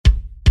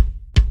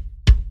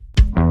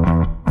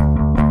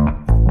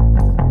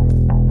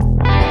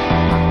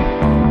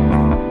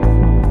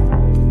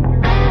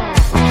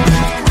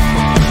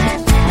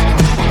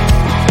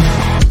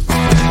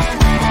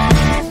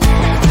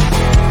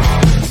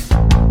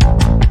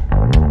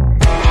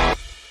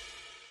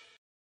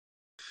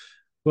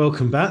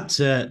Welcome back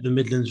to the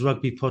Midlands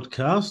Rugby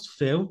Podcast.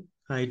 Phil,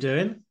 how you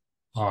doing?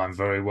 Oh, I'm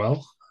very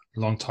well.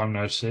 Long time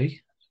no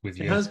see with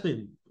It you. has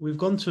been. We've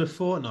gone to a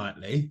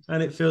fortnightly,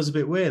 and it feels a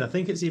bit weird. I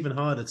think it's even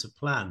harder to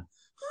plan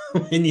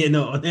when you're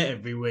not on it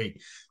every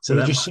week. So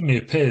Well, it that just might, suddenly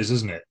appears,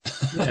 isn't it?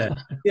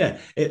 yeah,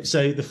 yeah.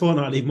 So the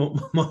fortnightly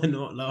might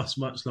not last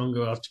much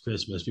longer after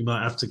Christmas. We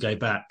might have to go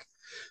back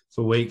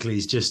for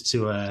weeklies just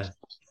to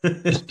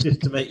just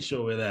to make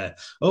sure we're there.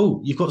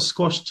 Oh, you've got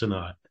squash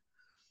tonight.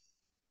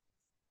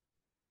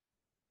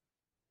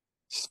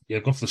 Yeah,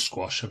 I've gone for the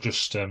squash. I've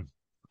just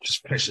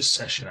finished a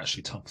session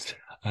actually, Tom.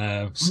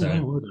 Oh, So a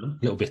wow, well done.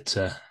 little bit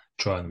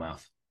dry in the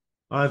mouth.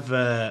 I'm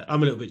a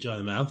little bit dry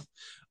in the mouth.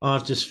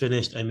 I've just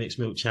finished a mixed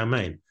milk chow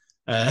mein.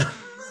 Uh,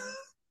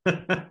 and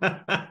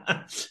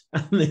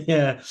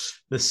the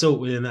salt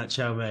within that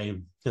chow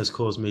mein has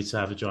caused me to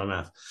have a dry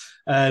mouth.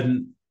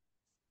 Um,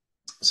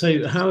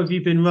 so, how have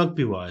you been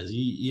rugby wise?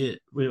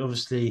 We're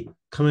obviously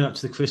coming up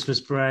to the Christmas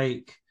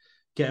break,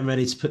 getting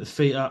ready to put the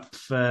feet up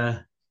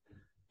for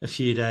a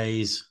few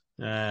days.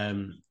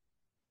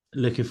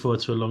 Looking forward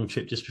to a long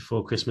trip just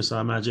before Christmas, I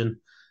imagine.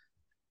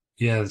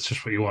 Yeah, that's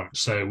just what you want.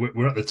 So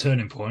we're at the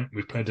turning point.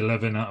 We've played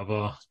 11 out of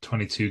our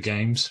 22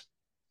 games.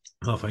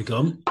 Halfway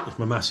gone, if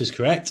my maths is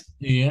correct.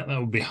 Yeah, that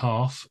would be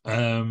half.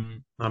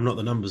 I'm not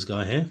the numbers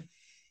guy here.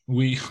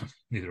 We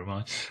neither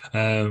am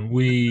I.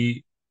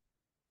 We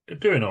are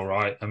doing all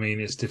right. I mean,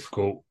 it's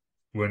difficult.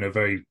 We're in a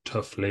very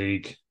tough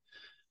league.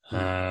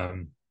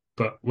 Um,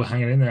 but we're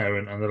hanging in there,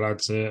 and the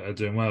lads are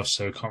doing well,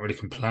 so can't really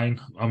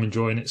complain. I'm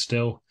enjoying it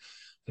still.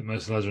 I think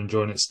most of the lads are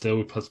enjoying it still.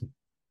 We've had some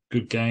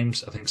good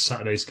games. I think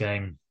Saturday's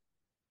game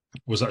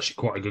was actually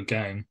quite a good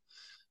game,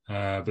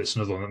 but it's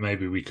another one that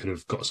maybe we could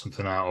have got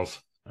something out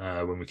of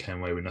when we came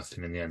away with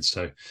nothing in the end.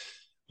 So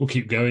we'll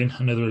keep going.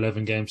 Another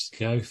 11 games to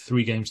go.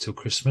 3 games till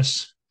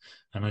Christmas,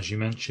 and as you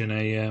mentioned,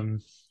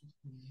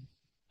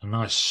 a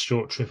nice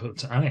short trip up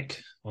to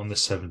Alnwick on the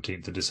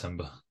 17th of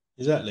December.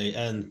 Exactly,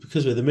 and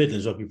because we're the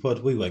Midlands Rugby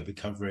Pod, we won't be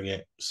covering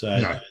it, so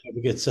No, it'll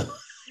be good. So,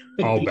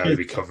 I'll barely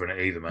be covering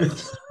it either, mate.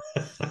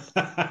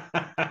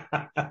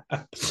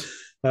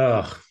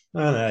 oh,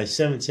 I know,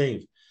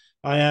 17th.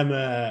 I am.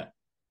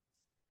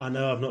 I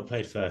know I've not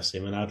played first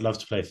team, and I'd love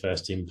to play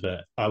first team,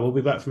 but I will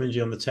be back from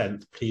injury on the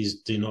 10th.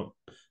 Please do not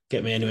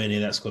get me anywhere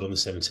near that squad on the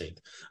 17th.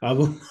 I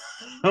will.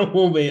 I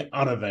will be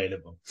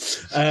unavailable.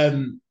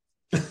 Um,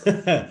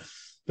 but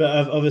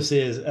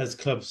obviously, as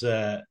clubs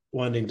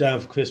winding down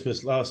for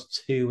Christmas,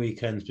 last 2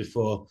 weekends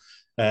before,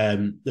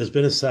 there's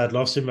been a sad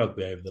loss in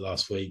rugby over the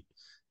last week,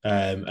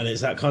 and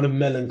it's that kind of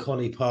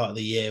melancholy part of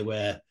the year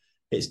where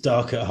it's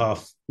dark at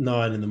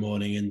 9:30 in the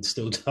morning and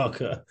still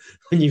darker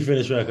when you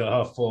finish work at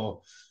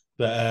 4:30.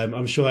 But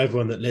I'm sure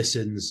everyone that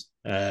listens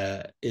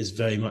is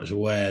very much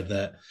aware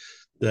that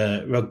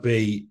the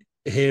rugby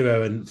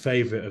hero and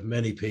favourite of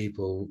many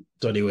people,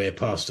 Donny Weir,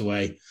 passed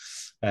away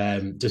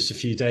just a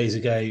few days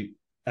ago.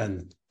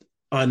 And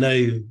I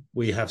know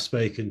we have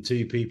spoken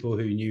to people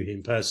who knew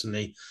him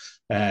personally.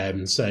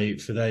 So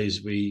for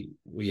those, we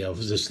are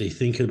obviously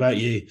thinking about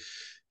you.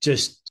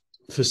 Just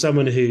for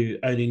someone who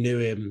only knew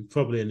him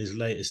probably in his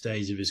later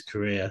stage of his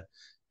career,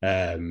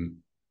 um,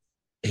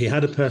 he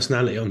had a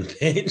personality on the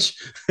pitch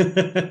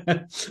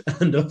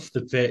and off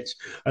the pitch.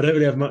 I don't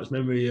really have much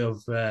memory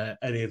of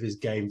any of his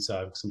game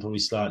time because I'm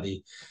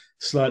probably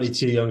slightly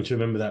too young to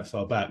remember that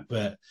far back.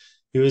 But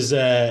he was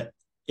uh,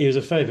 he was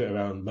a favourite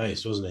around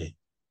most, wasn't he?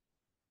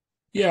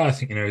 Yeah, I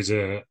think he's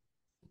a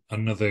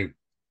another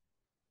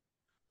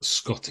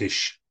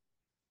Scottish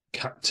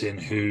captain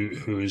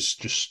who has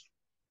just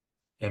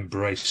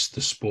embraced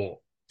the sport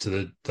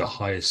to the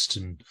highest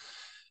and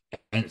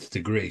nth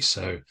degree.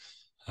 So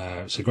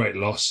it's a great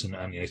loss, and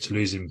to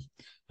lose him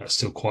at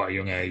still quite a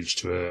young age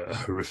to a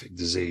horrific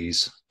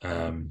disease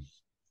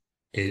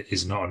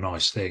is not a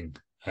nice thing.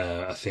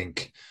 I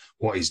think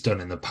what he's done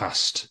in the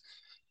past,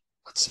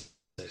 I'd say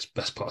it's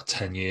best part of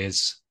 10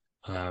 years,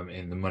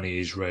 in the money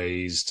he's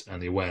raised and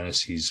the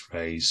awareness he's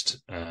raised,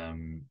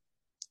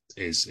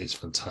 is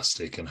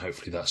fantastic, and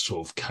hopefully that's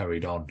sort of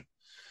carried on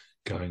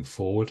going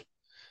forward.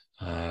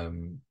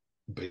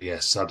 But yeah,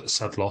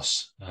 sad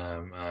loss.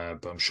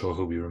 But I'm sure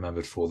he'll be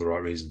remembered for the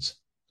right reasons.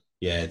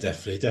 Yeah,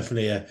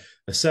 definitely a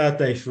sad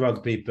day for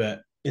rugby,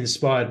 but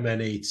inspired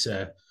many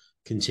to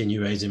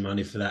continue raising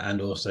money for that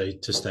and also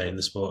to stay in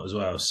the sport as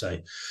well. So,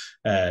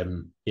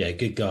 yeah,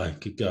 good guy,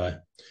 good guy.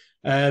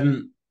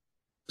 Um,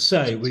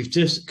 So we've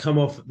just come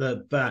off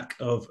the back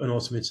of an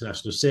autumn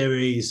international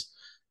series.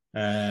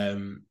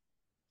 Um,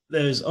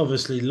 there's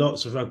obviously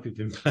lots of rugby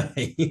been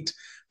played,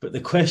 but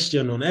the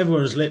question on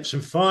everyone's lips,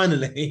 and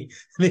finally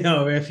the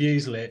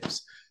RFU's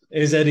lips,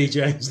 is Eddie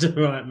Jones the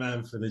right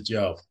man for the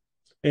job?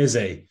 Is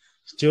he?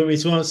 Do you want me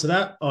to answer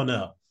that or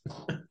not?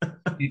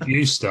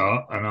 You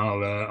start, and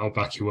I'll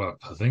back you up.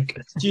 I think.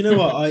 Do you know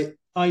what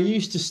I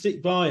used to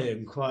stick by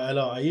him quite a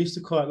lot. I used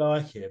to quite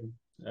like him.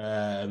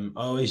 I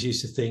always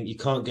used to think you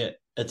can't get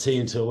a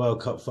team to a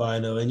World Cup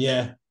final, and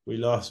yeah, we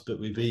lost, but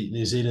we beat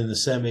New Zealand in the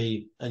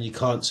semi, and you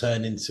can't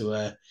turn into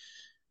a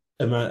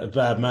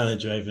bad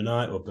manager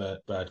overnight or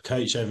bad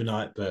coach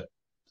overnight. But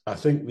I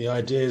think the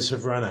ideas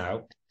have run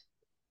out.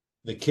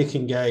 The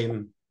kicking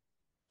game,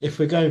 if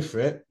we're going for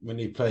it, we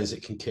need players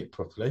that can kick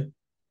properly.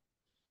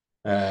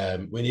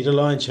 We need a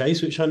line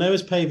chase, which I know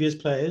as Pavia's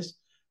players,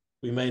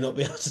 we may not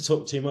be able to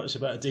talk too much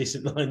about a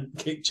decent line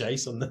kick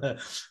chase on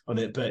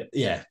it. But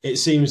yeah, it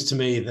seems to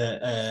me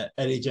that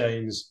Eddie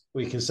Jones,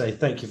 we can say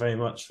thank you very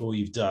much for all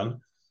you've done.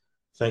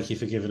 Thank you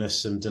for giving us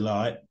some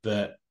delight,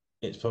 but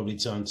it's probably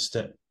time to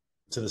step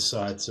to the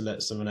side to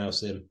let someone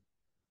else in.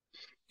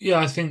 Yeah,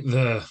 I think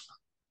the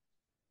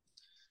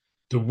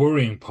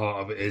worrying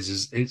part of it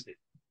is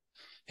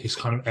he's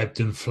kind of ebbed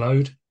and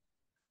flowed,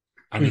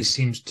 and he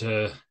seems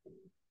to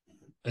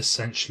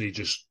essentially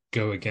just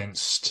go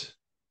against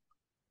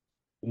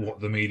what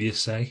the media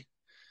say.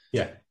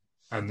 Yeah.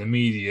 And the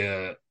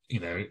media,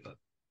 I'm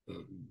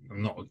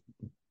not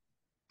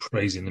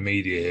praising the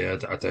media here.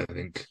 I don't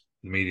think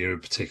the media are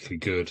particularly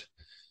good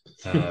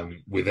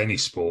with any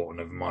sport,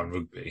 never mind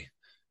rugby.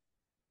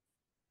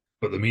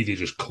 But the media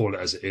just call it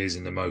as it is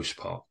in the most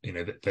part.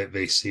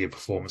 They see a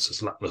performance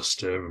as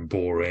lackluster and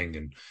boring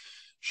and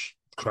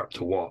crap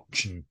to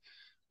watch, and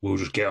we'll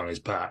just get on his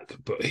back.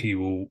 But he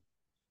will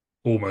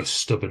almost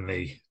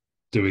stubbornly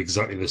do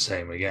exactly the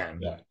same again.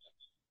 Yeah.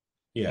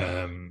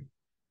 Yeah.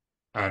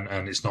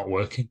 And it's not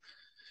working.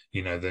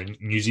 The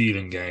New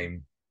Zealand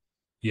game,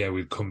 yeah,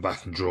 we've come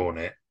back and drawn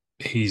it.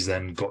 He's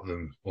then got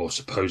them, or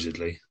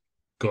supposedly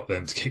got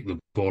them to kick the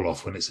ball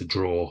off when it's a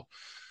draw.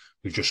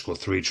 We've just scored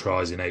 3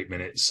 tries in 8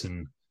 minutes,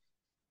 and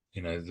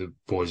the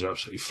boys are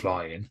absolutely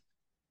flying.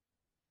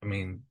 I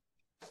mean,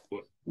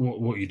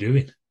 what are you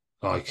doing?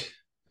 Like,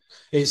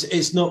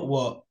 it's not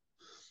what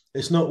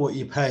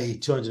you pay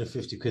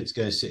 250 quid to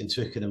go sit in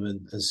Twickenham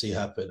and see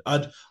happen.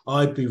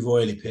 I'd be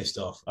royally pissed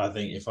off. I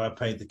think if I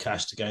paid the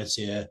cash to go and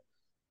see a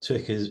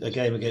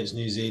game against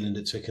New Zealand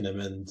at Twickenham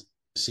and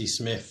see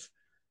Smith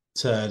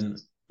turn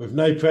with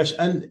no pressure,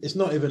 and it's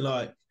not even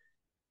like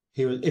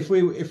he was. If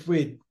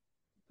we'd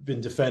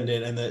been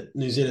defending and that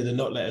New Zealand had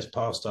not let us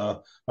past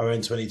our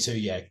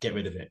N22, yeah, get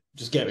rid of it.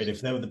 Just get rid of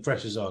it. Now the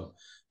pressure's on.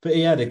 But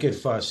he had a good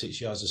 5-6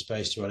 yards of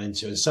space to run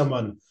into, and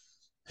someone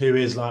who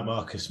is like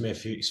Marcus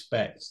Smith, who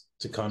expects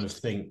to kind of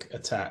think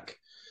attack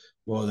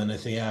more than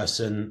anything else.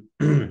 And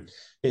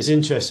it's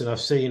interesting.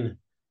 I've seen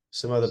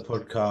some other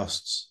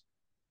podcasts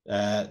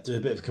do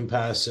a bit of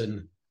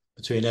comparison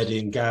between Eddie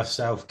and Gareth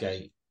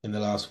Southgate in the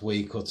last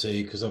week or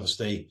two, because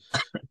obviously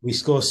we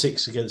score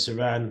 6 against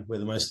Iran. We're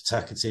the most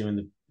attacking team in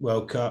the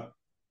World Cup.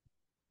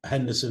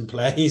 Henderson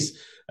plays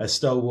a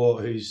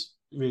stalwart who's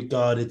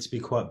regarded to be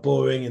quite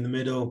boring in the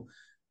middle.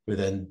 We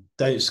then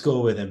don't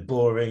score, we're then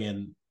boring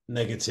and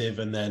negative,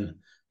 and then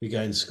we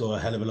go and score a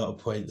hell of a lot of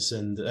points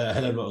and a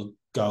hell of a lot of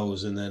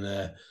goals, and then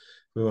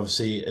we're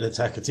obviously an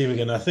attacker team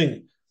again. I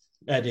think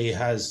Eddie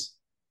has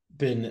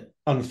been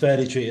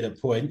unfairly treated at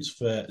points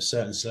for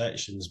certain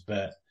selections,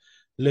 but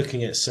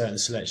looking at certain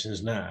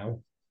selections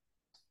now,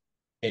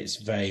 it's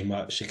very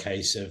much a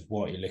case of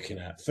what you're looking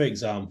at. For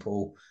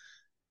example,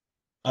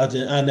 I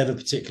never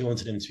particularly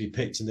wanted him to be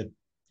picked in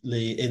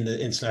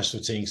the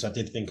international team, because I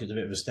did think it was a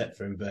bit of a step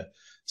for him, but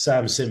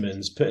Sam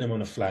Simmons, putting him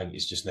on a flank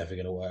is just never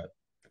going to work.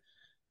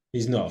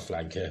 He's not a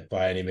flanker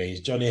by any means.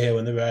 Johnny Hill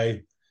in the row,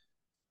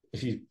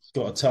 if you've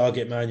got a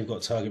target man, you've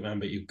got a target man,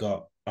 but you've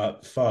got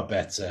far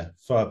better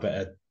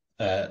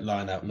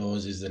line-out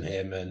noises than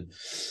him. And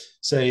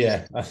so,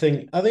 yeah, I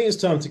think it's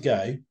time to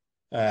go.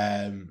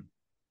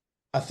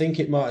 I think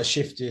it might have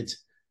shifted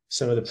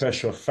some of the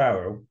pressure off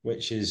Farrell,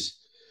 which has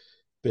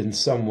been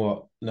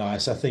somewhat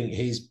nice. I think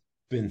he's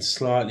been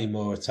slightly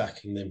more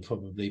attacking than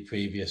probably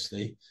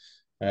previously.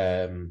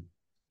 But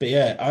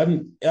yeah, I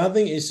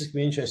think it's just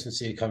gonna be interesting to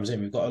see who comes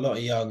in. We've got a lot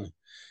of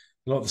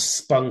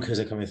spunkers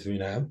are coming through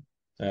now,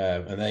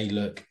 and they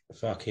look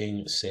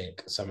fucking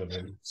sick, some of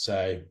them.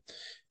 So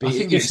I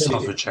think it's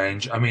time for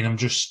change. I mean, I'm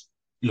just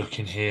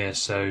looking here.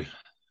 So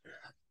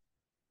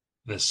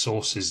there's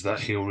sources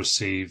that he'll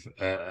receive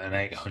an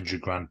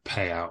 800 grand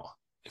payout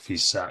if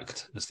he's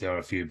sacked as the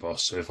RFU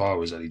boss. So if I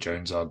was Eddie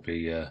Jones, I'd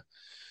be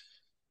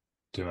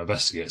doing my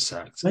best to get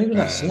sacked. Maybe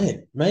that's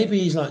it. Maybe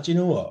he's like, do you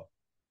know what?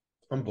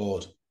 I'm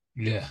bored.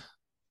 Yeah.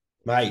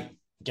 Mate,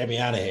 get me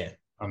out of here.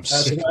 I'm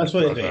sick of the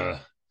media.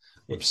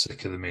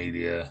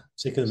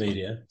 Sick of the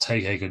media.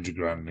 Take 800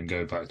 grand and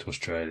go back to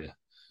Australia.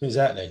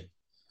 Exactly.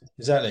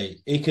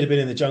 He could have been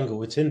in the jungle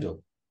with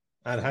Tyndall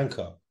and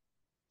Hancock.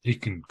 He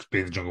can be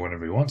in the jungle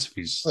whenever he wants if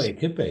he's... Well, he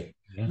could be.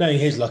 Yeah. Knowing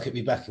his luck, he'd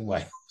be back in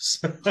Wales,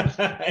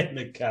 in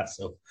the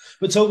castle.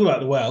 But talking about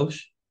the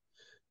Welsh,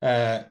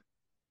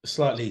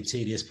 slightly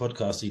tedious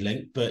podcasty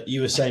link, but you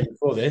were saying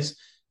before this,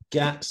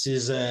 Gats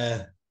is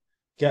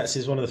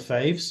one of the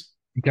faves.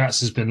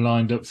 Gats has been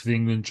lined up for the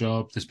England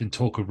job. There's been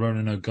talk of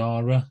Ronan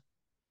O'Gara.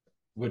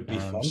 Would be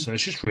fun. So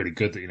it's just really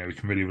good that we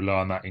can really rely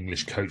on that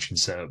English coaching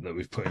setup that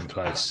we've put in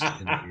place.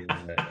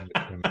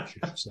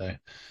 So,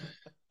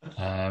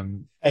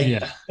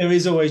 yeah, there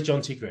is always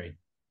John T. Green.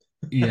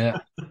 Yeah,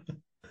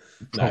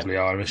 probably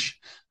Irish.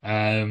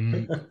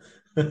 No,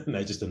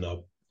 just a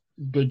knob.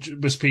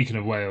 But speaking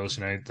of Wales,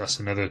 that's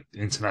another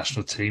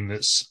international team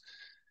that's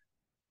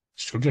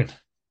struggling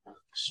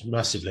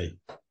massively.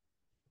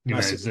 You know,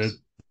 Massive.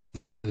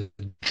 the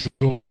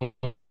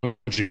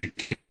Georgia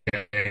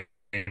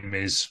game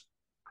is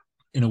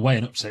in a way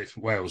an upset for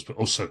Wales, but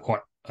also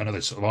quite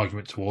another sort of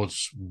argument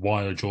towards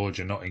why are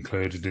Georgia not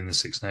included in the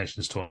Six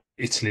Nations tournament.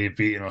 Italy have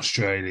beaten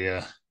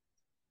Australia.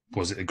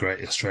 Was it a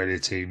great Australia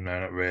team?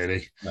 No, not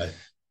really. No.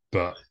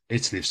 But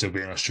Italy have still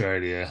beaten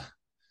Australia.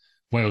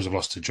 Wales have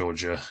lost to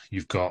Georgia.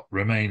 You've got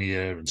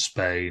Romania and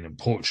Spain and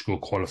Portugal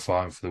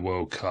qualifying for the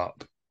World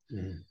Cup.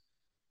 Mm.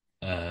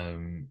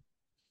 Um,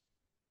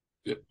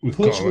 we've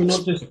Portugal,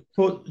 got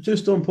not to,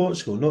 just on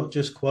Portugal, not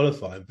just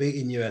qualifying,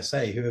 beating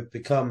USA, who have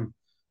become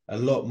a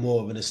lot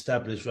more of an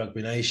established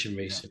rugby nation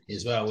recently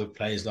as well, with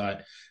players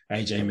like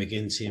AJ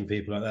McGinty and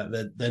people like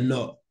that. They're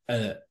not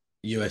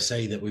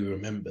USA that we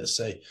remember.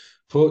 So,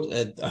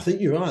 I think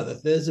you're right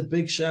that there's a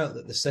big shout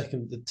that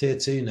the tier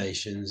two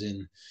nations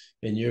in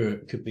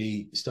Europe could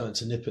be starting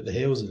to nip at the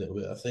heels a little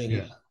bit. I think.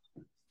 yeah,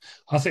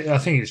 I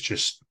think it's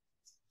just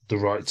the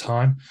right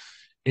time.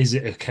 Is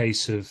it a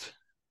case of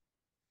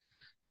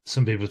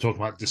some people are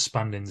talking about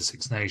disbanding the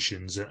Six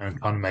Nations and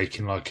kind of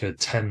making like a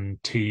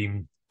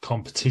 10-team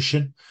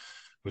competition,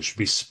 which would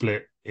be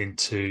split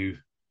into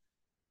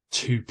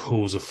two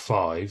pools of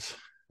five,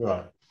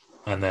 Right.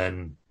 and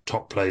then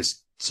top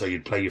plays. So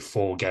you'd play your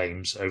 4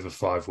 games over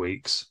 5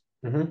 weeks,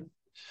 Mm-hmm.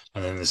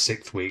 and then the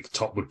sixth week,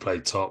 top would play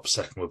top,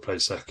 second would play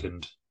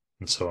second,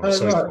 and so on and Oh,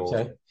 so right. forth.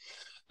 Okay.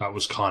 That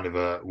was kind of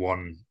a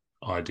one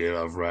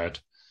idea I've read.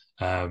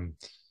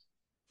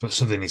 But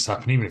something needs to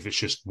happen, even if it's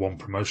just one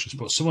promotion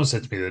spot. Someone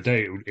said to me the other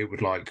day it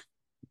would like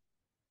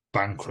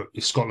bankrupt.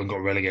 If Scotland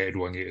got relegated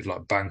one year, it'd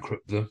like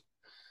bankrupt them.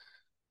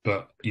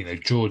 But you know,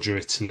 Georgia,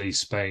 Italy,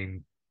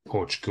 Spain,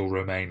 Portugal,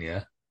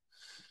 Romania,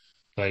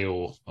 they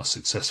all are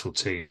successful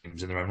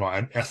teams in their own right.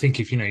 And I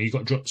think if you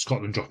got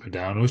Scotland dropping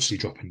down, or Italy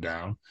dropping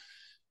down,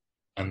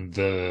 and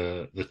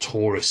the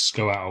tourists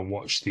go out and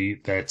watch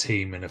their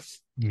team in a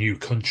new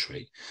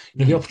country,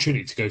 the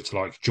opportunity to go to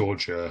like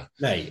Georgia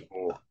Mate,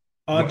 or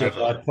I'd do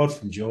whatever. an iPod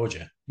from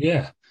Georgia.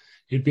 Yeah,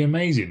 it'd be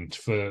amazing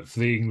for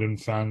the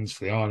England fans,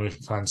 for the Irish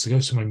fans to go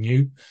somewhere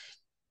new.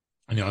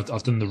 And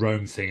I've done the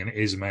Rome thing, and it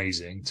is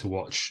amazing to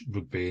watch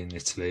rugby in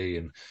Italy,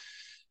 and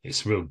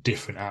it's a real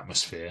different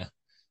atmosphere.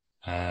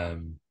 But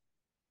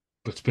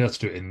to be able to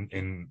do it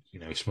in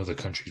some other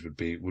countries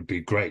would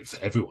be great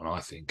for everyone, I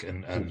think.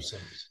 And 100%.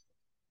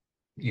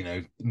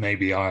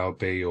 maybe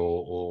IRB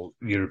or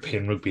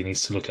European rugby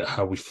needs to look at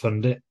how we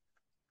fund it.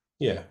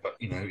 Yeah. But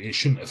it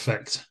shouldn't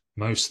affect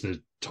most of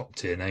the top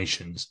tier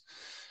nations.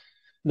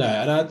 No,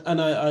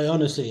 and I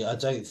honestly I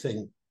don't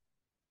think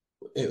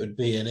it would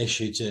be an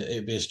issue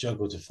it'd be a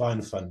struggle to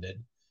find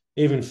funding,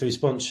 even through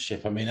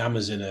sponsorship. I mean,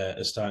 Amazon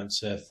are starting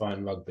to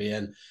find rugby,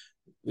 and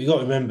we got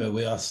to remember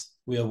we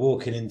are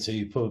walking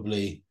into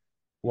probably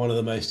one of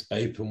the most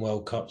open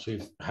World Cups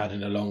we've had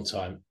in a long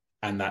time,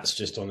 and that's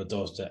just on the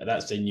doorstep.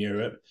 That's in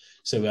Europe,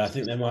 so I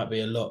think there might be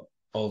a lot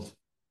of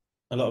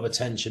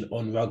attention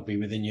on rugby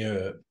within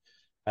Europe,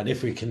 and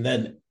if we can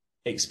then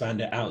expand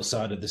it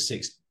outside of the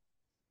six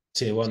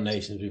tier one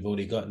nations we've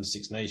already got in the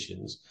Six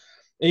Nations,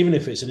 even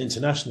if it's an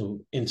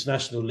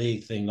international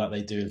league thing like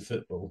they do in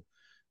football,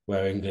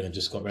 where England have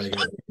just got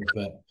relegated,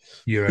 but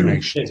Euro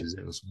nations, is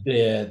it? Or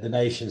something? the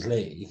Nations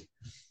League,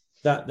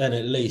 that then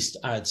at least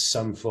adds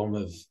some form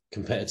of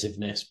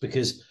competitiveness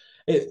because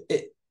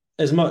it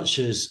as much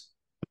as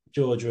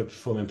Georgia are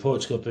performing,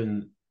 Portugal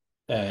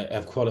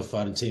have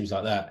qualified and teams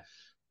like that,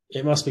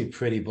 it must be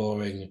pretty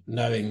boring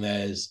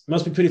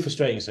must be pretty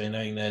frustrating. So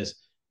knowing there's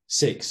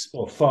 6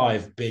 or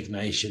 5 big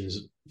nations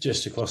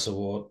just across the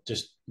war,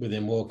 just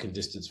within walking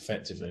distance,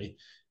 effectively,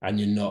 and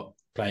you're not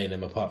playing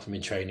them apart from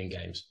in training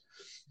games.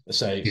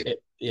 So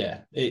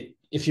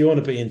if you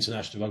want to be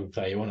international rugby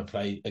player, you want to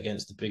play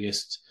against the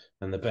biggest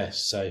and the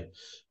best. So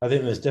I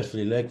think there's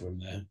definitely leg room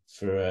there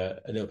for a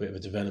little bit of a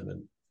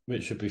development,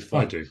 which would be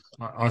fun. I do.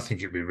 I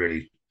think it'd be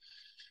really,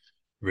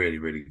 really,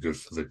 really good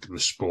for the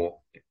sport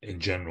in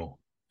general,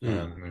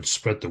 and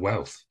spread the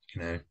wealth.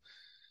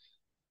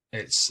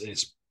 It's a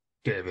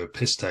bit of a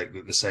piss take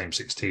that the same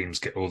 6 teams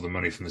get all the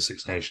money from the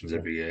Six Nations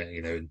every year.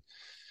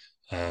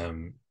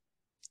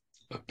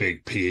 A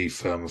big PE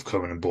firm have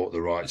come in and bought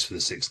the rights for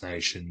the Six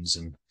Nations,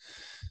 and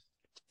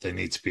they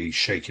need to be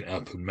shaking it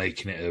up and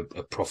making it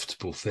a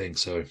profitable thing.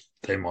 So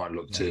they might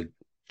look to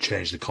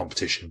change the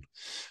competition.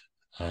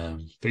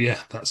 But yeah,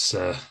 that's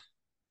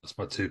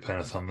my 2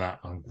 pence on that.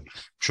 I'm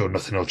sure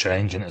nothing will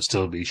change, and it'll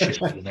still be shit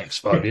for the next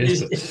 5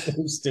 years. It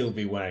will still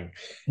be wang.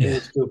 Yeah. It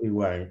will still be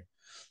wang.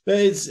 But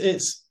it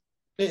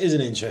is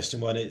an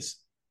interesting one. I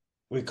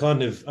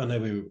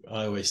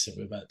always think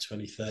we're about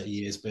 20, 30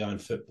 years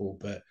behind football,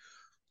 but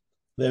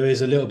there seems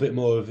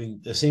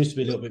to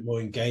be a little bit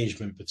more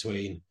engagement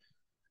between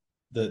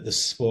the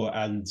sport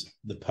and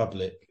the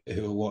public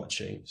who are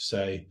watching.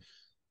 So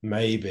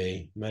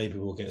maybe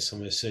we'll get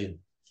somewhere soon.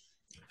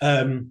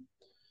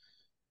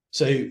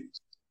 So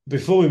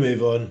before we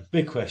move on,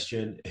 big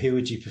question: who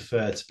would you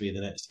prefer to be the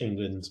next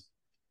England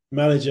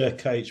manager,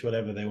 coach,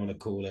 whatever they want to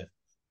call it?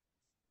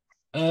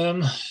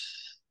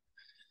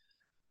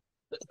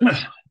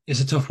 It's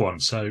a tough one.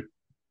 So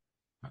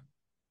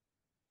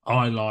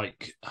I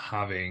like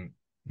having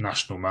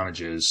national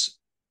managers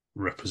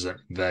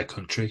representing their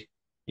country.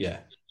 Yeah.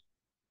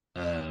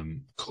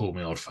 Call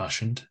me old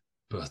fashioned,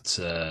 but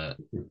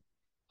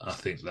I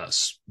think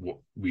that's what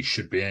we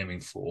should be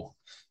aiming for.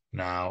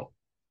 Now,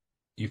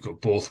 you've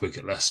got Borthwick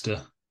at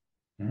Leicester,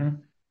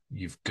 Mm-hmm.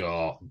 you've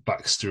got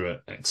Baxter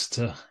at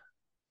Exeter,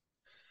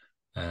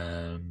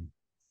 um,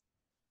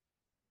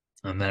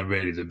 and they're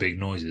really the big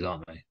noises,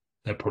 aren't they?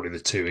 They're probably the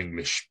two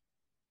English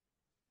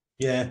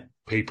Yeah.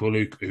 people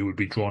who would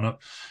be drawn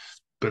up.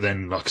 But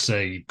then, like I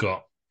say, you've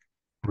got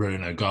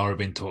Rowan O'Gara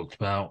being talked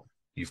about.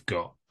 You've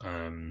got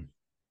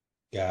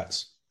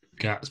Gats.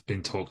 Gat's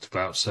been talked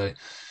about. So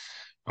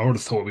I would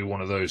have thought it'd be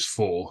one of those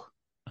four.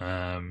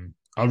 I'd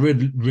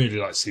really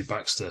like to see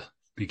Baxter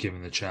be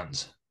given the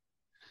chance.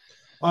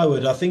 I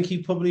would. I think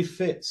he probably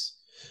fits.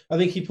 I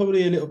think he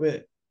probably a little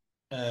bit.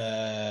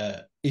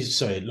 He's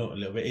sorry, not a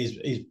little bit.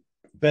 He's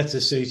better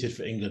suited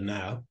for England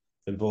now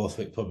than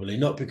Borthwick probably.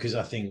 Not because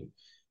I think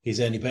he's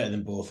any better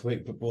than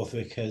Borthwick, but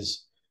Borthwick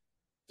has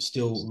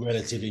still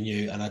relatively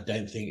new, and I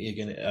don't think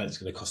you're gonna. It's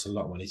going to cost a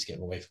lot of money to get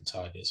him away from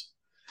Tigers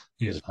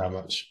Yeah. because of how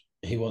much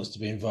he wants to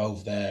be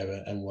involved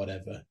there and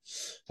whatever.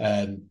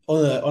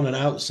 On an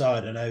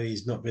outside, I know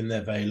he's not been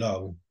there very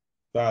long,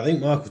 but I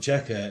think Michael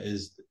Checker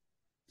is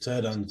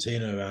turned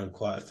Argentina around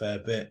quite a fair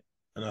bit,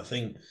 and I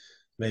think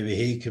maybe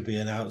he could be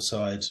an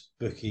outside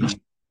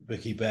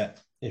bookie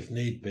bet if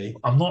need be.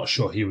 I'm not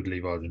sure he would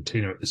leave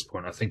Argentina at this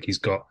point. I think he's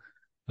got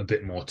a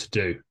bit more to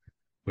do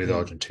with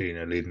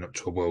Argentina leading up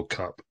to a World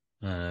Cup.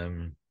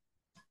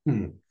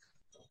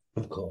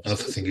 Of course. I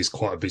think he's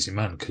quite a busy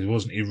man because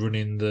wasn't he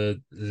running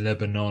the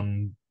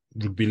Lebanon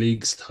rugby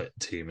league's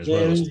team as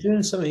well? He's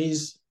doing something.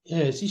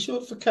 Is he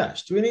short for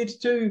cash? Do we need to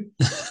do?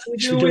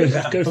 Should we do a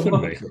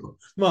GoFundMe?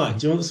 Mike,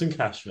 do you want some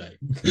cash, mate?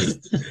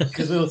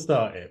 Because we'll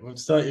start it. We'll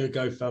start you a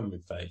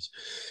GoFundMe page.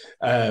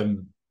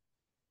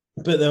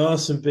 But there are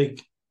some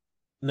big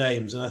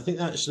names, and I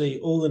think actually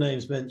all the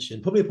names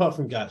mentioned, probably apart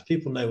from Gats,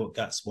 people know what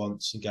Gats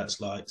wants and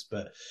Gats likes,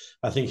 but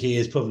I think he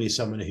is probably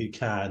someone who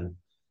can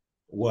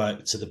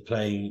work to the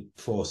playing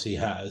force he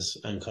has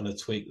and kind of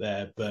tweak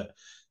there. But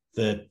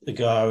the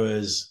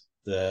Agaras,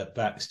 the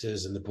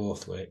Baxters, and the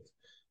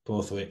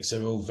Borthwicks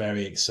are all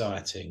very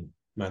exciting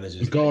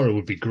managers. Gara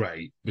would be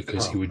great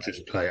because he would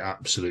just play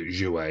absolute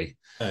jouet.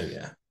 Oh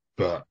yeah,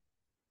 but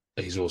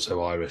he's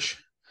also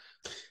Irish.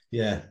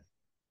 Yeah.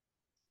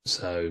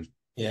 So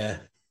yeah,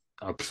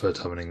 I prefer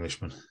to have an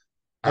Englishman.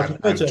 I'm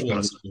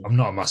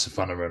not a massive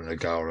fan of Ronan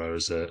O'Gara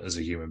as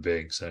a human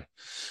being. So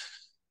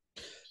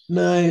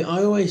no,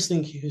 I always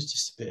think he was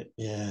just a bit,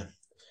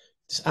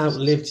 just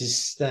outlived his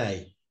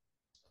stay.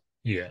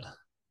 Yeah.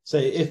 So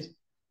if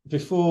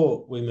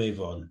before we move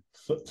on,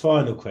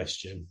 final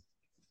question: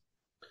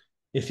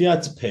 if you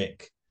had to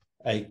pick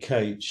a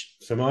coach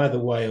from either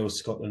Wales,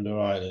 Scotland, or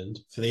Ireland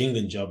for the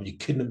England job, and you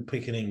couldn't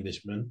pick an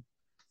Englishman,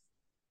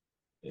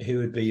 who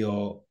would be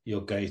your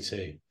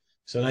go-to?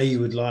 So I know you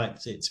would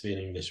like it to be an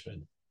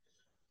Englishman.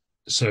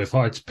 So if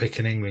I had to pick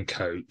an England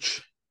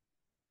coach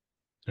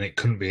and it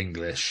couldn't be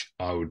English,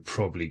 I would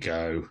probably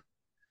go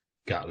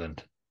Gatland.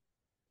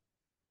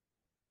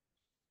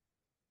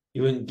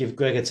 You wouldn't give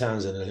Gregor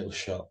Townsend a little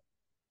shot?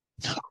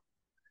 No.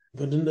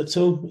 Wouldn't at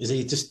all? Is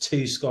he just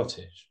too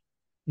Scottish?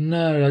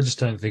 No, I just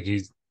don't think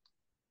he's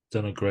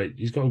done a great...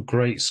 He's got a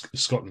great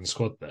Scotland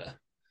squad there.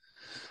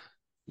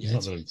 He's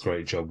not done a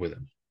great job with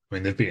him. I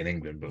mean, they've beaten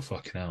England, but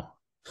fucking hell.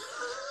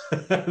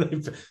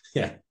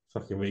 Yeah,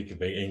 fucking we could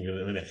beat England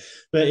in a minute.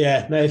 But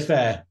yeah, no,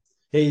 fair.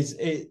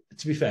 To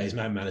be fair, his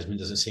man management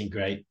doesn't seem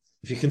great.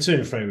 If you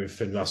continue to throw with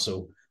Finn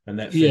Russell and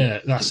that,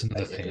 that's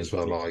another thing as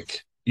well. Like,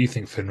 you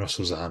think Finn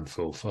Russell's a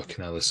handful?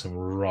 Fucking hell, there's some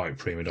right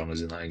prima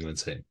donnas in that England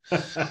team.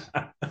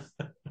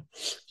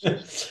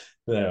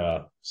 There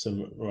are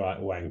some right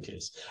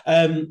wankers.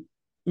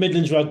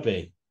 Midlands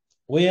Rugby.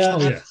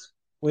 Midlands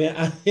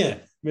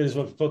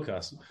Rugby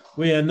podcast.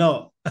 We are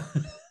not.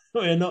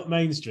 We are not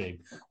mainstream.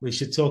 We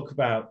should talk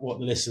about what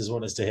the listeners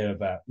want us to hear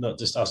about, not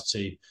just us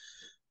two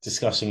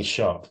discussing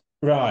shop.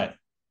 Right.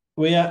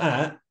 We are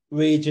at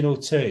Regional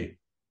 2.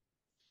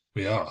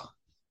 We are.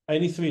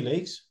 Only 3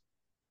 leagues.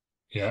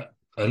 Yeah.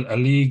 A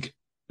league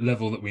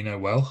level that we know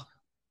well.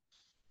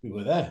 We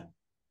were there.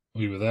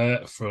 We were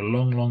there for a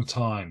long, long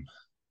time.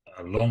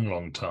 A long,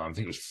 long time. I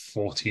think it was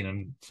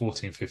 14,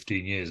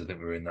 15 years. I think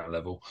we were in that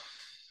level.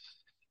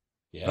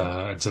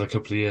 Yeah. Until a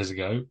couple of years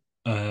ago.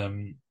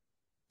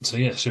 So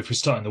if we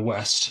start in the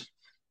West.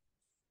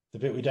 The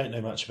bit we don't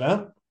know much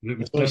about.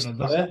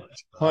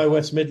 Hi,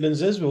 West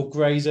Midlandsers. We'll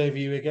graze over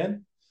you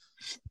again.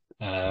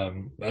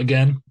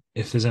 Again,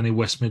 if there's any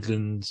West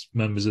Midlands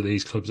members of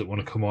these clubs that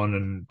want to come on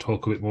and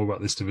talk a bit more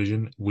about this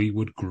division, we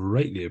would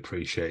greatly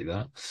appreciate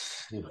that.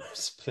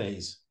 Yes,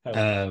 please.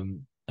 I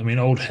mean,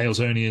 Old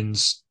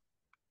Halesonians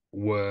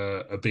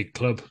were a big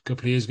club a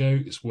couple of years ago.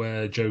 It's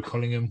where Joe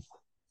Collingham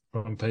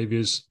from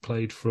Paviers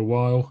played for a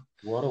while.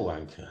 What a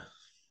wanker.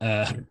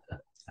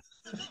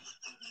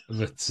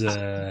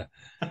 But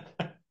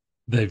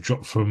they've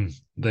dropped from...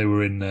 They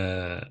were in...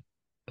 I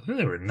think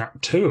they were in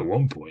Nat 2 at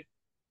one point.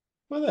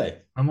 Were they?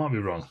 I might be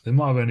wrong. They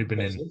might have only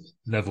been in Impressive.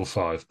 level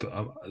 5, but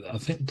I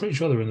think I'm pretty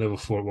sure they were in level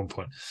 4 at one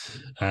point.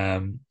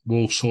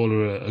 Walsall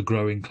are a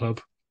growing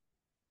club.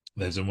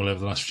 They've done well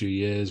over the last few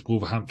years.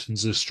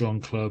 Wolverhampton's a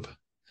strong club.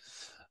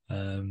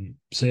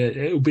 So yeah,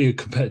 it'll be a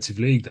competitive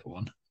league, that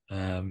one.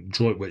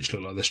 Droitwich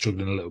look like they're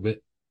struggling a little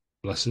bit,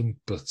 bless them.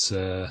 But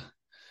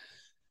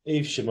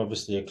Evesham,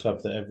 obviously, a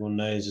club that everyone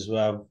knows as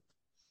well,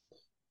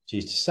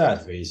 due to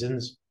sad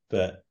reasons,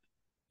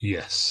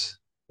 yes,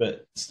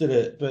 but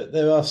still, but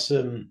there are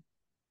some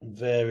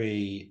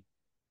very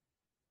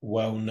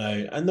well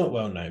known and not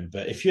well known.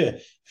 But if you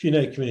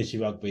know community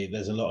rugby,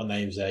 there's a lot of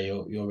names there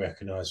you'll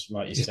recognise,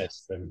 like you yeah. said,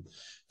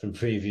 from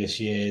previous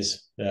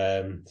years.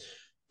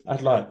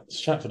 I'd like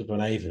Stratford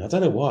upon Avon. I don't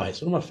know why.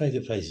 It's one of my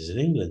favourite places in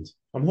England.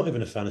 I'm not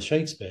even a fan of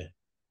Shakespeare.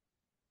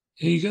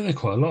 You go there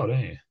quite a lot, don't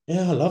you?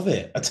 Yeah, I love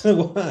it. I don't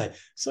know why.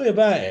 Something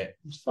about it.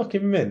 It's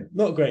fucking mint.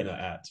 Not a great night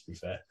out, to be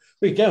fair.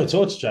 We could go and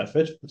tour to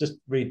Stratford. We'll just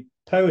read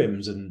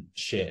poems and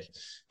shit.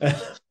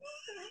 That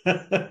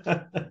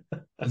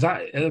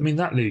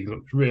league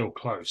looks real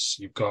close.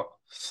 You've got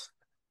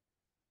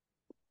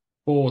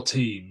 4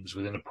 teams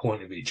within a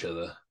point of each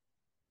other.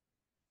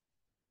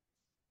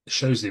 It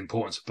shows the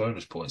importance of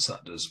bonus points,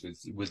 that does,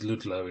 with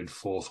Ludlow in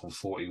fourth on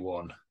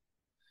 41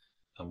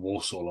 and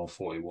Walsall on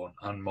 41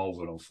 and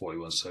Malvern on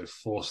 41. So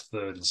fourth,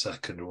 third, and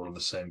second are all on the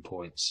same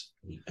points.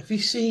 Have you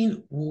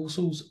seen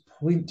Walsall's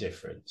point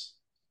difference?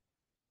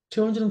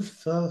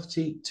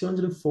 230,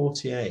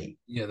 248.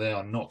 Yeah, they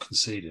are not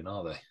conceding,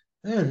 are they?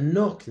 They are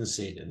not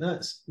conceding.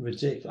 That's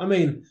ridiculous. I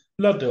mean,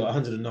 Ludlow at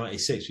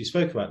 196. We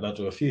spoke about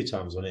Ludlow a few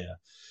times on here,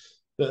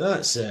 but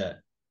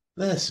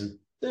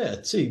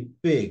they're two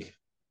big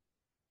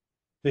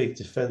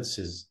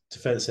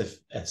defensive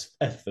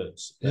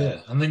efforts. Yeah,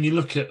 and then you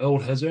look at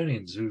Old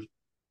Hezonians, who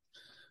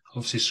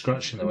obviously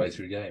scratching their way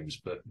through games,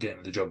 but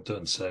getting the job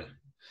done. So,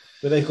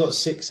 but they've got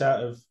six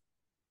out of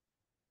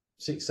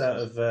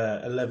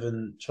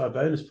 11 try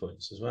bonus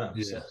points as well.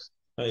 yeah, So,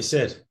 like you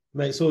said,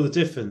 makes all the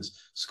difference.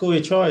 Score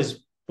your tries,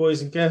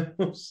 boys and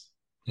girls.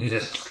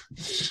 yeah,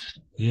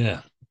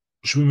 yeah.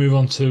 Should we move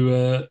on to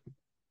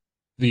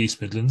the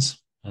East Midlands,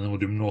 and then we'll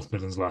do North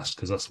Midlands last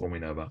because that's the one we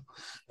know about.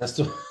 That's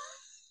the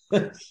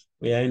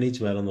we only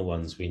dwell on the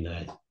ones we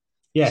know.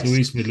 Yes. So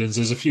East Midlands,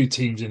 there's a few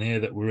teams in here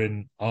that were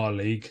in our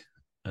league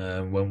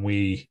when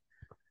we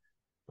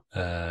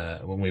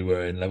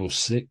were in level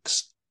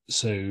 6.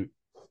 So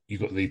you've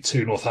got the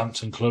 2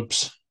 Northampton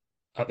clubs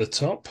at the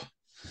top.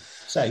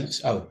 Saints.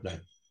 Oh no.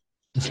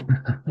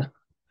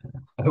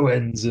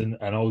 ONs and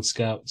Old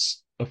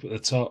Scouts up at the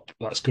top.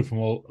 That's good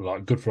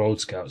good for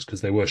Old Scouts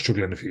because they were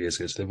struggling a few years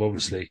ago. So they've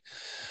obviously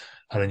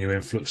had a new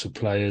influx of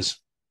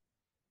players.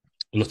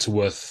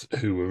 Lutterworth,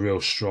 who were real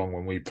strong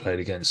when we played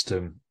against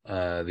them,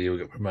 the year we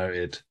got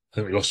promoted. I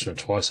think we lost to them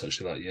twice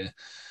actually that year.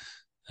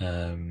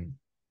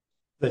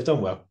 They've done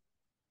well.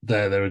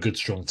 They're a good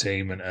strong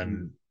team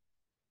and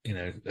you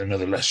know,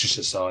 another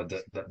Leicestershire side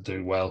that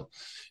do well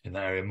in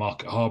that area.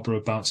 Market Harbour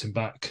are bouncing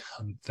back.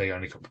 They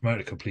only got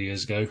promoted a couple of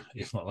years ago,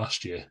 if not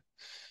last year.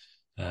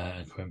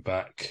 And coming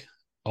back.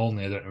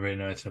 Olney, I don't really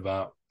know anything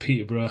about.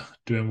 Peterborough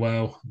doing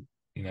well.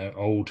 You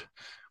know,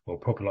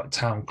 proper like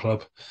town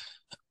club.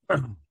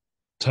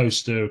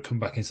 Toaster have come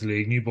back into the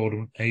league. New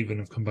Baldwin Avon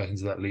have come back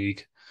into that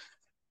league.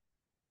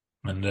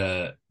 And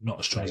not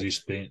as strong as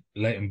used to be.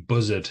 Leighton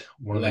Buzzard,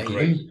 one of the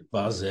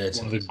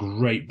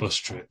great bus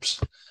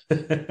trips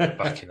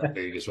back in that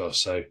league as well.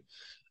 So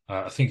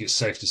I think it's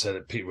safe to say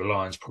that Peterborough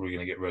Lions probably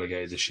going to get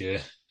relegated this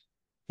year.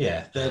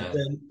 Yeah, they're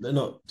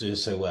not doing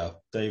so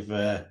well. They've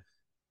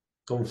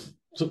gone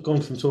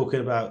from talking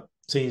about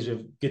teams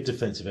with good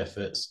defensive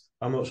efforts.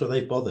 I'm not sure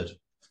they've bothered,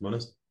 if I'm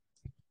honest.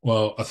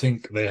 Well, I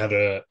think they had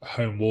a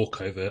home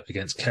walkover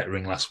against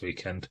Kettering last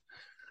weekend.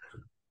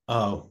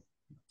 Oh,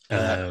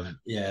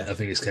 yeah. I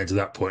think it's getting to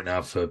that point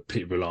now for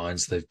Peterborough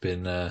Lions. They've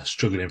been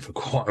struggling for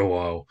quite a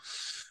while.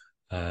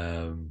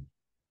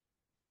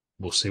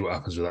 We'll see what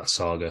happens with that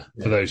saga.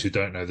 Yeah. For those who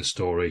don't know the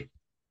story,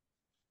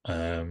 they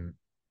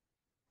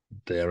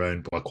are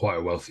owned by quite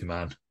a wealthy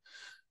man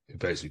who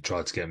basically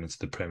tried to get them into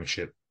the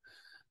Premiership.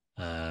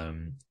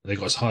 They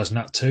got as high as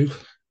Nat 2.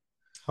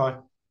 Hi.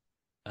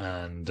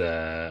 And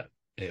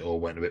it all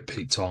went a bit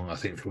Pete Tong, I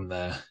think, from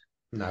there.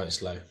 Now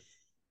it's low.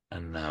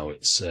 And now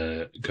it's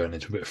going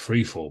into a bit of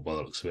free fall by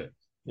the looks of it.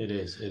 It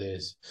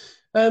is.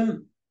 I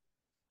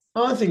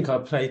think I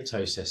played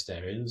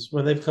Toastesterians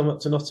when they've come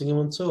up to Nottingham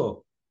on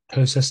tour.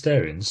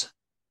 Toastesterians?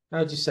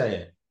 How do you say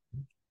it?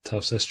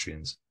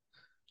 Toastestrians.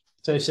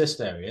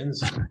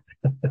 Toastesterians.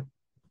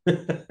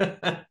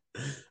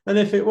 And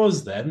if it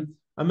was them,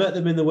 I met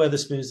them in the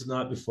Wetherspoons the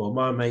night before.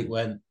 My mate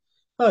went,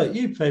 "Oh,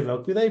 you play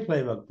rugby, they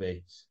play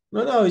rugby."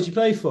 No, who did you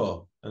play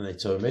for? And they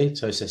told me,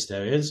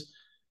 Toastesterians.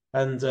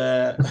 And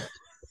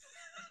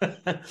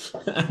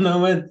and I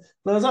went, and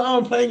I was like, "Oh,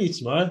 I'm playing you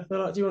tomorrow." They're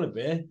like, "Do you want a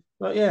beer?" I'm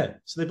like, yeah.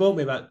 So they bought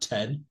me about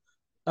 10.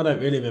 I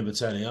don't really remember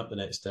turning up the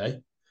next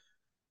day.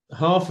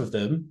 Half of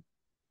them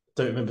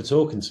don't remember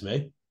talking to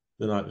me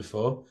the night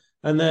before.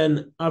 And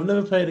then I've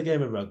never played a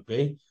game of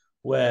rugby.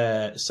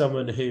 where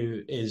someone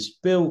who is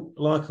built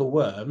like a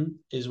worm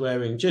is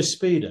wearing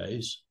just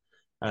Speedos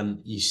and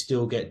you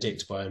still get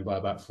dicked by him by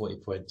about 40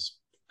 points.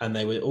 And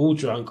they were all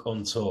drunk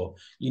on tour.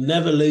 You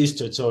never lose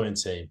to a touring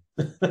team.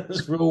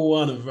 That's rule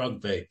one of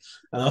rugby.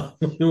 And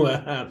we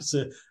were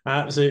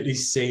absolutely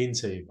seen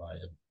to by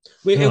him.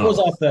 It was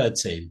Oh, our third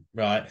team,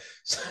 right?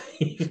 So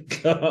you've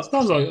got it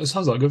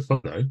sounds like good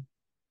fun though.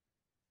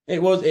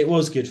 it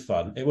was good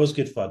fun. It was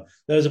good fun.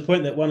 There was a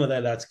point that one of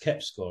their lads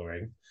kept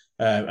scoring,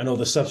 and all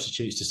the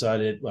substitutes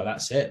decided, well,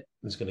 that's it.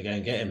 I'm just going to go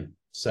and get him.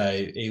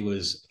 So he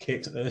was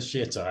kicked the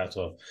shit out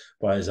of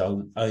by his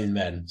own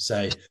men.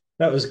 So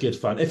that was good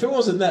fun. If it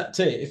wasn't that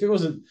team, if it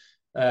wasn't,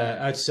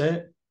 I'd say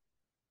it.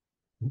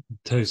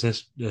 Toast, I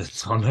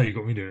know you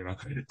got me doing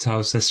that.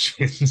 Taos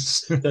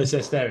Estrians. Those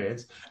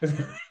Esterians.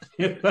 If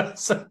it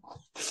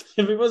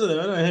wasn't them,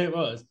 I don't know who it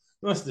was. It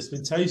must have just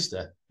been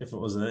Toaster. If it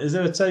wasn't it, is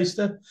there a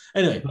Toaster?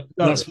 Anyway,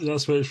 That's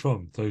where it's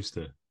from,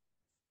 Toaster.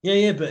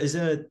 yeah, but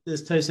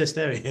there's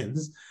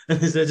Toastarians,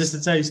 and is there just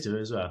a toaster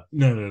as well?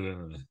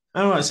 No.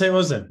 All right, so it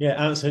was them. Yeah,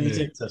 absolutely Yeah.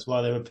 dicked us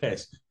while they were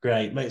pissed.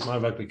 Great, makes my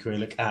rugby career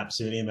look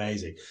absolutely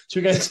amazing.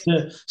 Should we go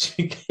to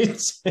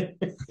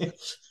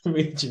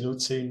Regional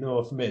 2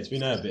 North Mids? We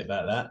know a bit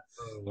about that.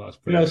 Oh, that's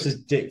Who else brilliant. has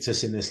dicked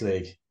us in this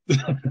league?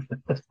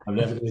 I'm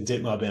never going to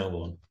dick my bill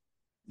one.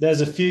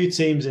 There's a few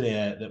teams in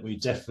here that we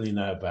definitely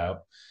know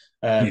about.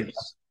 Yes.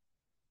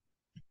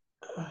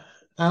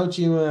 How do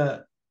you?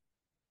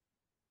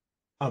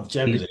 I've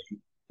generally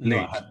not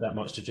League. had that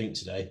much to drink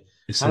today.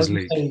 It How says do you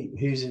league. say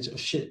who's into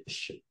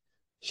shitty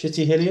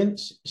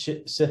Hillians?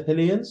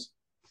 Sahilians?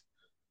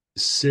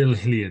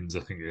 Silhillians,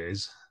 I think it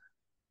is.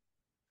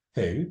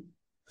 Who?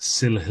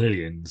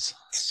 Silhillians.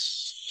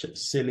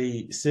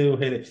 Silly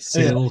Hill. Anyway,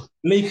 Sil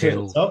Leaker at the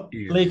Hill top.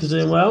 Leaker's Ians.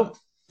 doing well.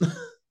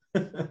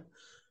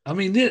 I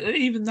mean,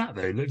 even that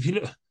though, if you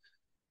look,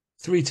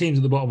 three teams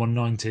at the bottom on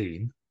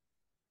 19,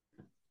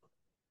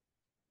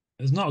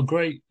 there's not a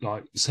great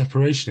like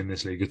separation in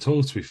this league at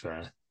all. To be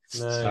fair,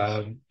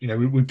 No.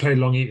 we played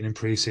Long Eaton in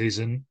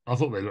pre-season. I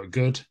thought they looked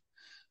good.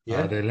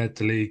 Yeah. They led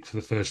the league for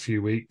the first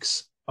few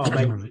weeks. Oh,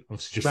 mate.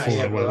 Obviously, just Matty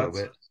fallen away a little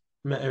Everard's.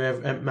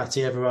 bit.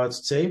 Matty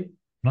Everard's team.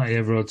 Matty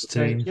Everard's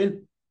team,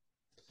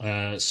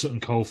 Thank Sutton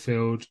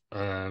Coldfield,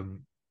 are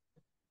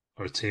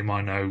a team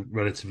I know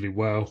relatively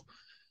well.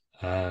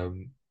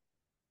 Kind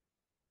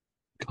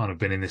of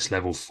been in this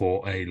level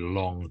for a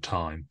long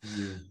time.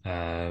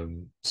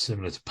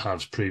 Similar to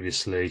Pavs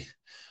previously.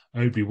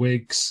 Oadby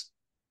Wigs,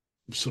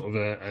 sort of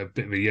a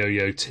bit of a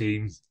yo-yo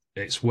team.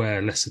 It's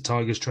where Leicester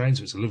Tigers train,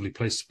 so it's a lovely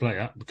place to play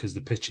at because the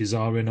pitches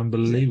are in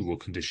unbelievable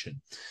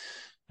condition.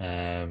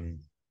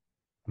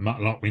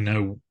 Matlock, we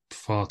know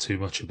far too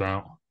much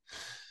about.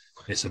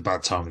 It's a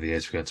bad time of the year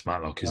to go to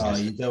Matlock, isn't it?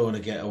 You don't want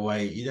to get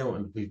away. You don't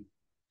want to be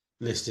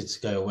listed to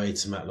go away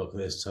to Matlock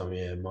this time of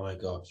year. My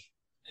gosh.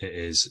 It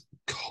is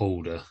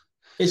colder.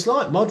 It's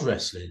like mod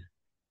wrestling.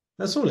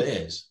 That's all it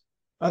is.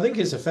 I think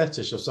it's a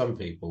fetish of some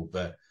people,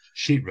 but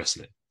Sheep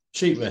wrestling.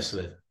 sheep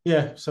wrestling.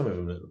 Yeah, some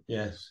of them.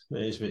 Yes,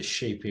 it is a bit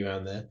sheepy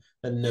around there.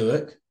 And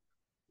Newark.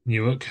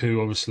 Newark,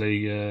 who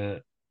obviously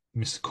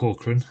Mr.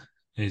 Corcoran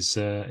is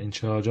in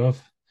charge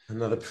of.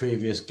 Another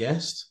previous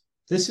guest.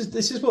 This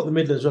is what the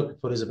Midlands Rugby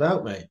Pod is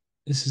about, mate.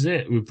 This is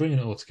it. We're bringing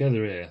it all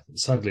together here.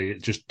 Sadly,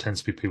 it just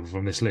tends to be people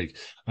from this league.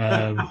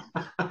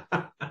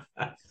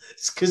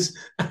 It's because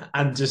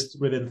and just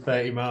within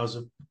 30 miles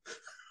of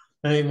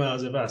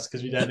us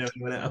because we don't know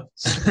anyone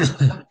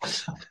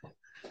else.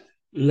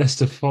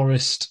 Leicester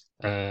Forest.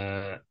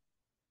 Yeah,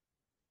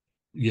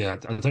 I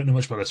don't know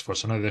much about Leicester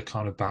Forest. I know they're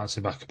kind of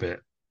bouncing back a bit.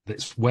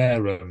 It's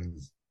where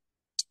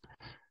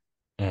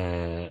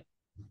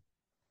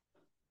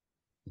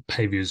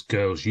Paviour's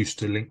girls used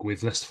to link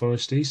with Leicester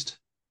Forest East.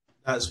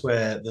 That's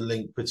where the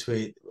link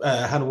between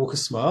Hannah Walker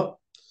Smart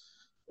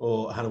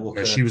or Hannah Walker.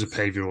 Yeah, she was a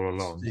Paviour all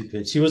along.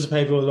 Stupid. She was a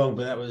Paviour all along,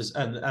 but that was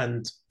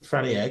and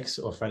Franny Eggs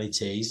or Franny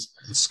Tees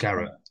And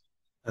Scarrett,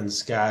 and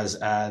Skaz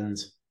and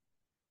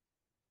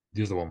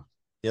the other one.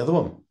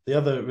 the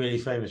other really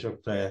famous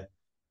rugby player,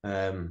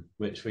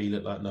 which we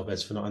look like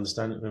knobheads for not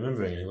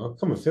remembering anymore.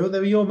 Come on, Phil, they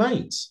were your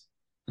mates.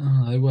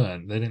 Oh, they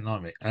weren't. They didn't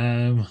like me.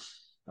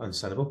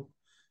 Understandable.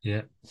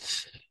 Yeah,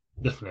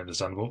 definitely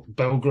understandable.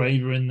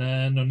 Belgrave are in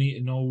there.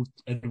 Nuneaton Old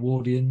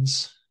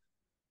Edwardians.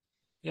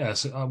 Yeah,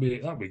 so that'll be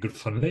a good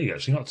fun league.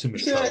 Actually, not too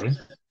much travelling.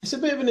 It's a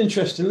bit of an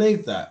interesting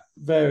league. That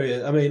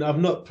very. I mean, I've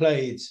not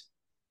played.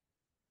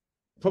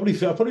 I probably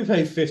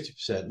played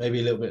 50%, maybe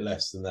a little bit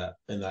less than that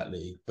in that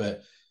league.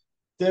 But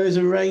there is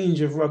a range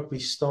of rugby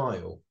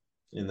style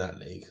in that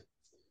league.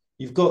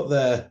 You've got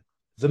the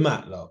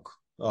Matlock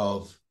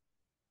of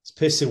it's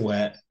pissing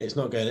wet. It's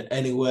not going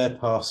anywhere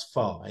past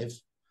 5.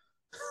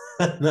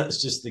 And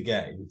that's just the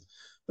game.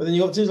 But then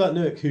you've got teams like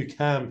Newark who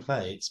can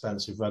play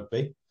expansive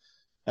rugby.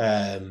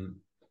 So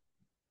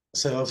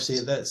obviously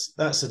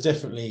that's a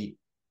definitely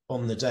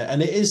on the day.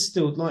 And it is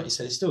still, like you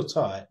said, it's still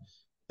tight.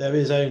 There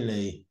is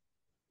only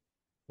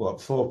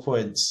 4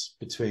 points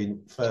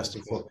between first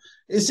and fourth.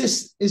 Is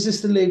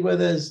this the league where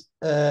there's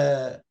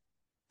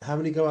how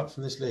many go up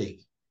from this league?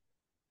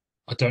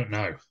 I don't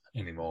know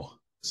anymore.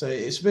 So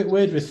it's a bit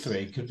weird with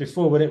three because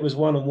before when it was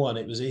 1-on-1,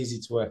 it was easy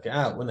to work it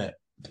out, wasn't it?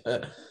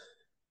 But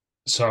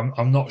So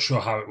I'm not sure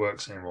how it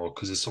works anymore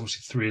because there's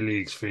obviously three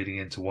leagues feeding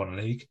into one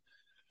league,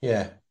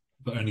 yeah,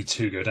 but only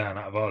two go down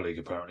out of our league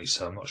apparently.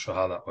 So I'm not sure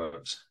how that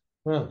works.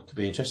 well, it could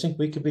be interesting.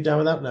 We could be down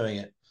without knowing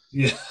it.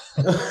 Yeah,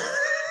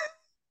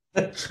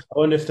 I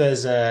wonder if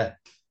there's a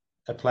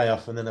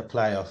playoff and then a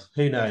playoff.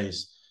 Who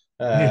knows?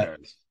 who Uh,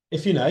 knows?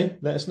 if you know,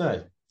 let us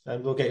know,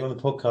 and we'll get you on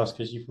the podcast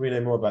because you probably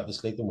know more about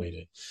this league than we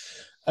do.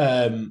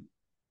 Um,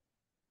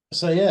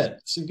 so yeah,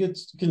 some good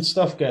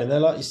stuff going there.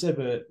 Like you said,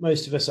 but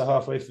most of us are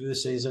halfway through the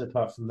season,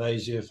 apart from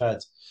those who have had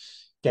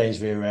games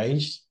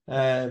rearranged.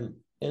 It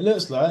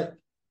looks like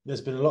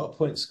there's been a lot of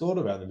points scored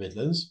around the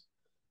Midlands,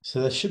 so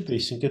there should be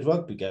some good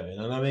rugby going.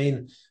 And I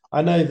mean,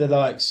 I know the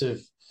likes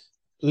of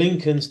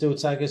Lincoln still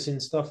tag us in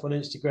stuff on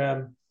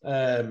Instagram.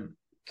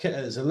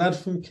 There's a lad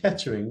from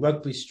Kettering,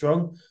 Rugby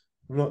Strong.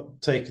 I'm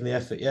not taking the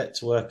effort yet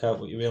to work out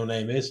what your real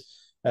name is,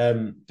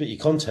 but your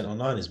content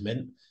online is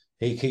mint.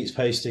 He keeps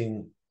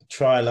posting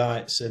try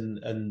lights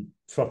and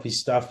proppy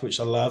stuff, which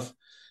I love.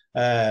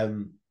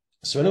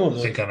 So anyone,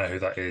 I think I know who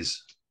that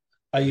is.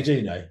 oh, you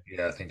do know?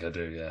 Yeah, I think I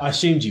do. Yeah, I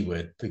assumed you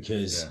would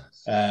because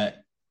yeah.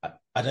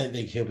 I don't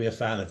think he'll be a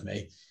fan of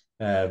me.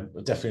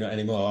 Definitely not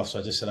anymore. So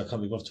I just said I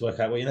can't be bothered to work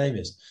out what your name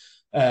is.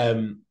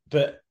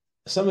 But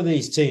some of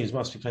these teams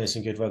must be playing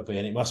some good rugby,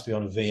 and it must be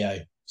on a VO.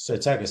 So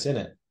tag us in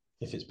it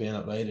if it's being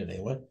uploaded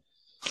anyway.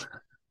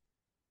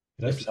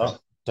 If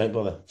not, don't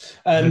bother.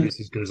 Maybe it's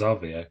as good as our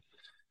VO.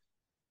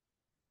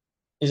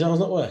 Is ours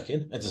not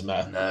working? It doesn't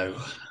matter.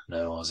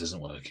 No, ours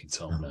isn't working,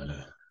 Tom.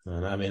 No.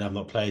 I mean, I've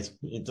not played.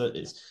 It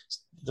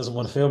doesn't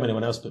want to film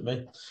anyone else but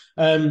me.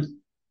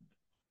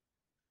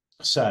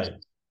 So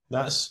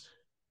that's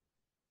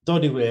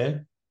Doddy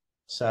Weir.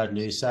 Sad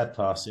news, sad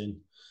passing.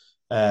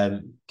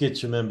 Good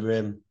to remember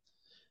him.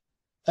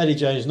 Eddie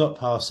Jones not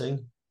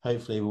passing.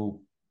 Hopefully,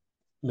 we'll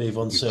move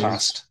on soon.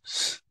 Passed.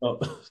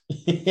 Not,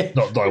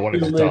 Not that I want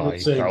him to die.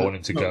 But I want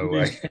him to go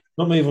away.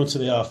 Not move on to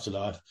the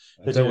afterlife.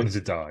 I don't want him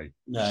to die.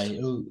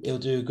 No, he'll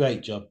do a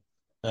great job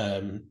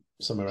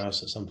somewhere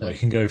else at some point. He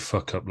can go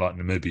fuck up like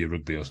Namibia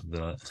rugby or something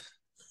like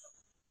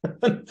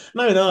that.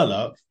 No,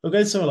 lot. We'll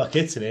go somewhere like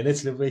Italy, and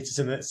Italy will beat us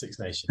in the next Six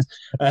Nations.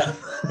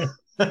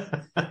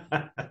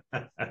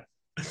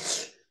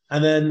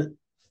 And then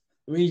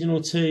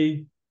Regional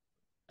 2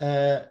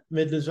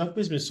 Midlands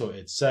Rugby's been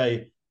sorted. So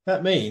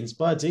that means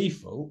by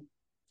default,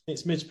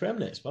 it's Mids Prem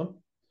next month.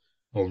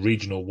 Or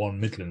Regional 1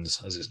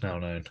 Midlands, as it's now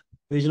known.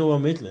 Regional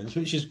 1 Midlands,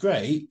 which is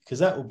great because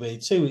that will be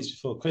 2 weeks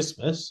before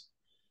Christmas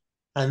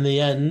and the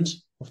end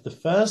of the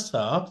first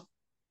half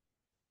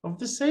of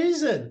the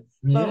season.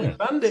 Yeah. Oh, we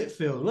banned it,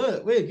 Phil.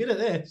 Look, we're good at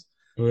this.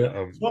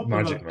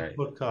 Magic, mate.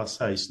 Podcast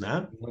host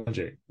now.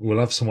 Magic. We'll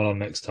have someone on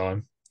next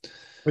time.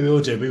 We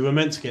will do. We were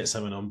meant to get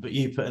someone on, but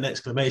you put an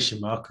exclamation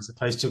mark as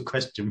opposed to a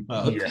question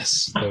mark.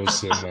 Yes, there was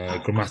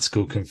some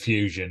grammatical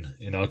confusion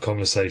in our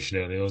conversation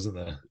earlier, wasn't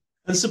there?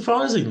 And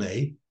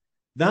surprisingly,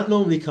 that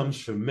normally comes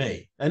from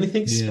me.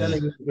 Anything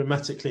spelling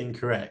grammatically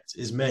incorrect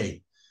is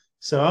me.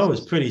 So I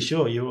was pretty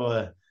sure you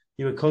were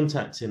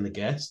contacting the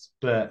guest,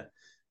 but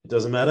it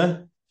doesn't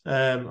matter.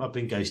 I've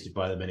been ghosted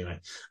by them anyway.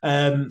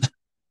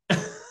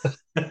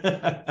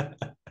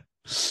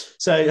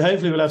 So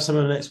hopefully we'll have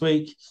someone next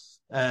week.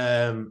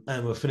 And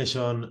we'll finish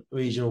on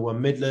Regional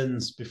 1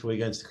 Midlands before we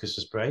go into the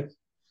Christmas break.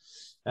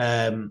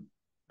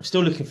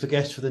 Still looking for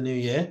guests for the new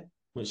year,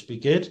 which would be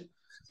good. It'd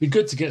be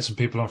good to get some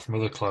people on from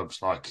other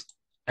clubs, like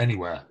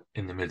anywhere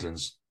in the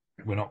Midlands.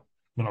 We're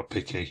not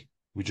picky.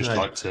 We just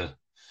like to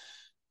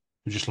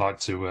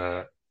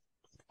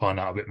find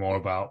out a bit more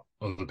about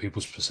other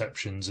people's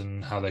perceptions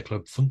and how their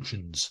club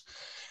functions.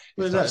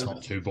 Well, that's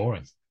not too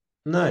boring.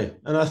 No,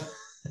 and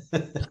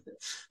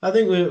I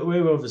think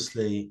we're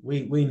obviously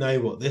we know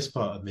what this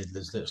part of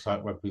Midlands looks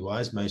like rugby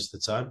wise most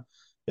of the time.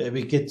 But it'd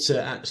be good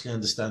to actually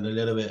understand a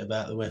little bit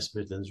about the West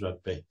Midlands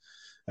rugby.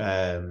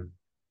 And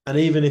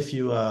even if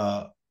you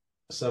are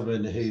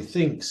someone who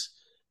thinks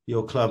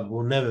your club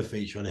will never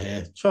feature on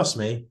here, trust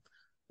me,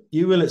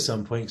 you will at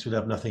some point because we'll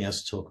have nothing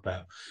else to talk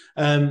about.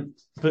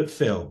 But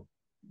Phil,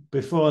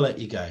 before I let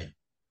you go,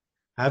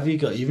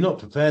 you've not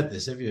prepared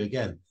this, have you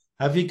again?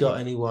 Have you got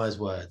any wise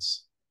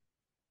words?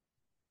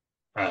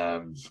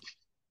 But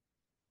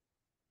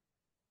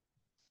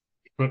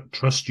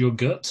trust your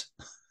gut.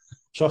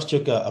 Trust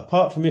your gut.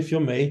 Apart from if you're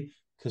me,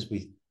 because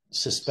we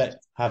suspect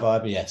have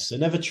IBS, so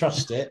never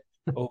trust it.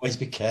 Always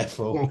be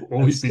careful.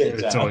 Always be in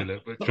the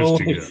toilet, but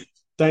trust your gut.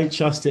 Don't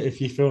trust it if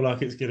you feel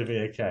like it's going to be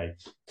okay,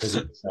 because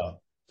it's not.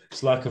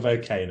 It's like a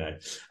volcano.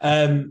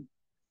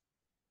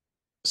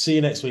 See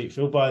you next week,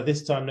 Phil. By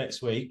this time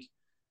next week,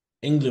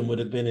 England would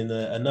have been in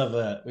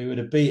we would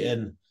have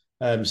beaten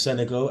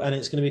Senegal, and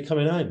it's going to be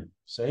coming home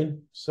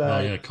soon.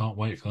 So can't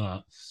wait for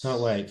that.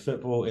 Can't wait.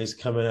 Football is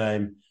coming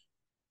home.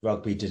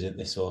 Rugby didn't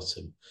this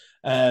autumn.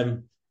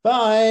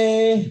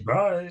 Bye.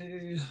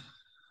 Bye.